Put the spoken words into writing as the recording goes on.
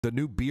The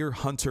new Beer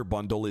Hunter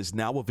bundle is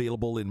now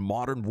available in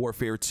Modern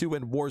Warfare 2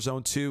 and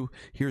Warzone 2.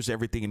 Here's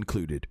everything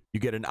included. You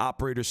get an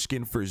operator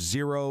skin for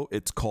Zero.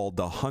 It's called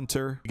the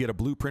Hunter. You get a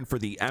blueprint for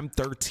the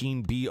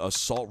M13B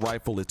assault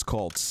rifle. It's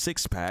called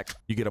Six Pack.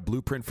 You get a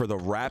blueprint for the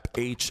Rap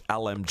H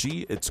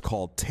LMG. It's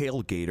called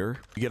Tailgater.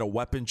 You get a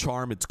weapon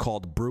charm. It's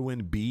called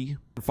Bruin B.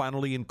 And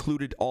finally,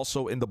 included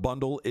also in the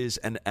bundle is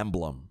an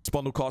emblem. This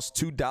bundle costs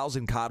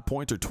 2,000 COD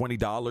points or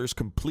 $20.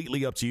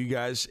 Completely up to you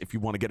guys if you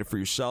want to get it for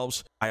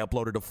yourselves. I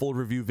uploaded a full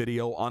review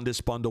video on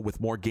this bundle with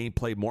more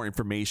gameplay, more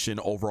information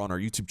over on our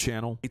YouTube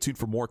channel. Stay tuned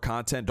for more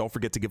content. Don't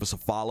forget to give us a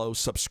follow,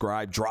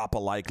 subscribe, drop a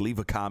like, leave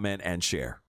a comment, and share.